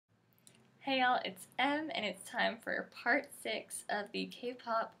Hey y'all, it's M, and it's time for part 6 of the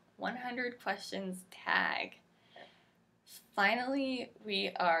K-pop 100 questions tag. Finally, we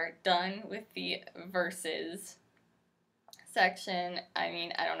are done with the verses section. I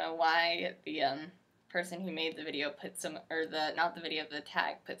mean, I don't know why the person who made the video put the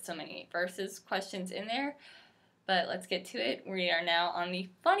tag put so many verses questions in there, but let's get to it. We are now on the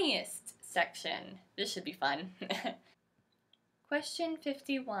funniest section. This should be fun. Question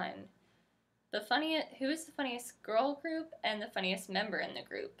 51. Who is the funniest girl group and the funniest member in the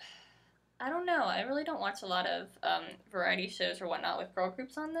group? I don't know. I really don't watch a lot of variety shows or whatnot with girl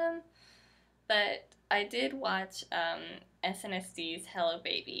groups on them, but I did watch SNSD Hello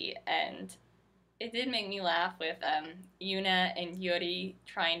Baby, and it did make me laugh with Yuna and Yuri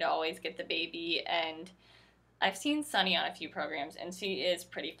trying to always get the baby, and I've seen Sunny on a few programs, and she is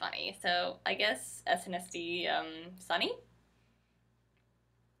pretty funny, so I guess SNSD Sunny?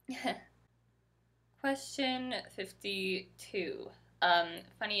 Question 52.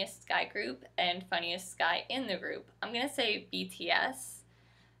 Funniest guy group and funniest guy in the group. I'm gonna say BTS,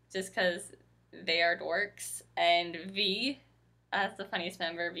 just because they are dorks, and V as the funniest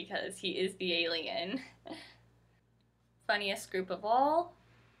member because he is the alien. Funniest group of all.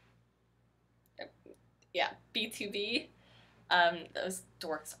 Yeah, B2B. Those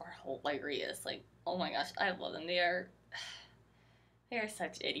dorks are hilarious. Like, oh my gosh, I love them. They are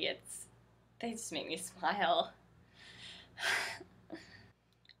such idiots. They just make me smile.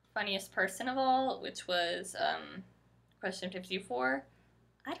 Funniest person of all, which was question 54.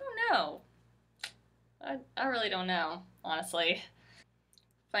 I don't know. I really don't know, honestly.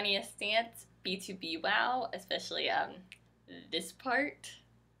 Funniest dance, B2B Wow, especially this part.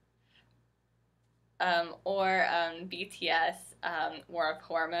 Or BTS War of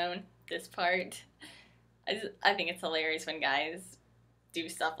Hormone, this part. I think it's hilarious when guys do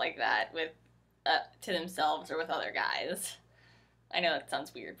stuff like that with to themselves or with other guys. I know that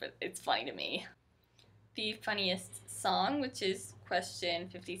sounds weird, but it's funny to me. The funniest song, which is question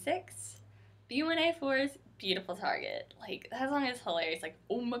 56, B1A4's Beautiful Target. Like, that song is hilarious. Like,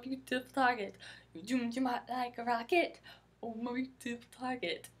 oh my beautiful target, you zoom out like a rocket, oh my beautiful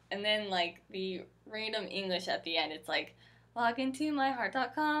target. And then, like, the random English at the end, it's like, log into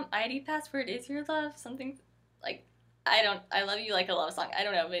myheart.com, ID password is your love, something like, I love you like a love song. I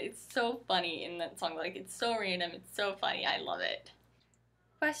don't know, but it's so funny in that song. Like, it's so random, it's so funny, I love it.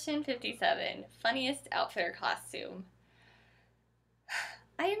 Question 57. Funniest outfit or costume.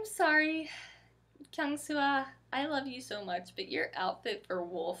 I am sorry, Kyungsua, I love you so much, but your outfit for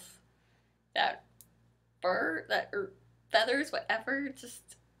Wolf, that fur, feathers, whatever,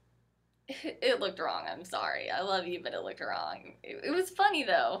 just, it looked wrong. I'm sorry. I love you, but it looked wrong. It was funny,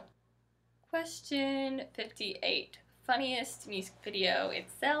 though. Question 58. Funniest music video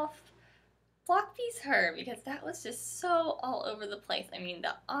itself. Block B's Her, because that was just so all over the place. I mean,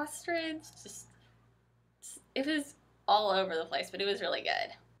 the ostrich, it was all over the place, but it was really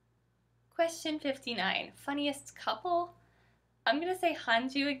good. Question 59. Funniest couple? I'm gonna say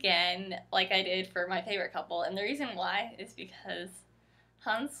Hanju again, like I did for my favorite couple, and the reason why is because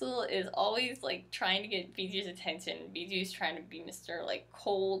Hansul is always, like, trying to get Biju's attention. Biju's trying to be Mr. like,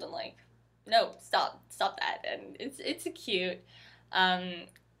 cold and, like, no, stop that, and it's a cute.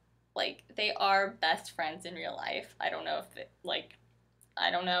 Like, they are best friends in real life. I don't know if they, like,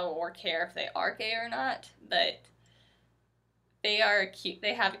 I don't know or care if they are gay or not, but they are cute.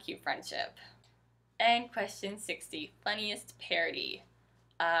 They have a cute friendship. And question 60, funniest parody.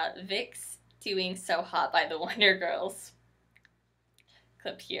 VIXX doing So Hot by the Wonder Girls.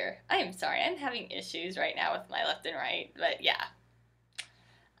 Clip here. I am sorry, I'm having issues right now with my left and right, but yeah.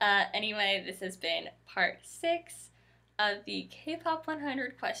 Anyway, this has been part 6 of the K-pop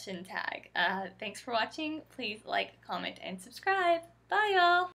 100 question tag. Thanks for watching. Please like, comment, and subscribe. Bye, y'all!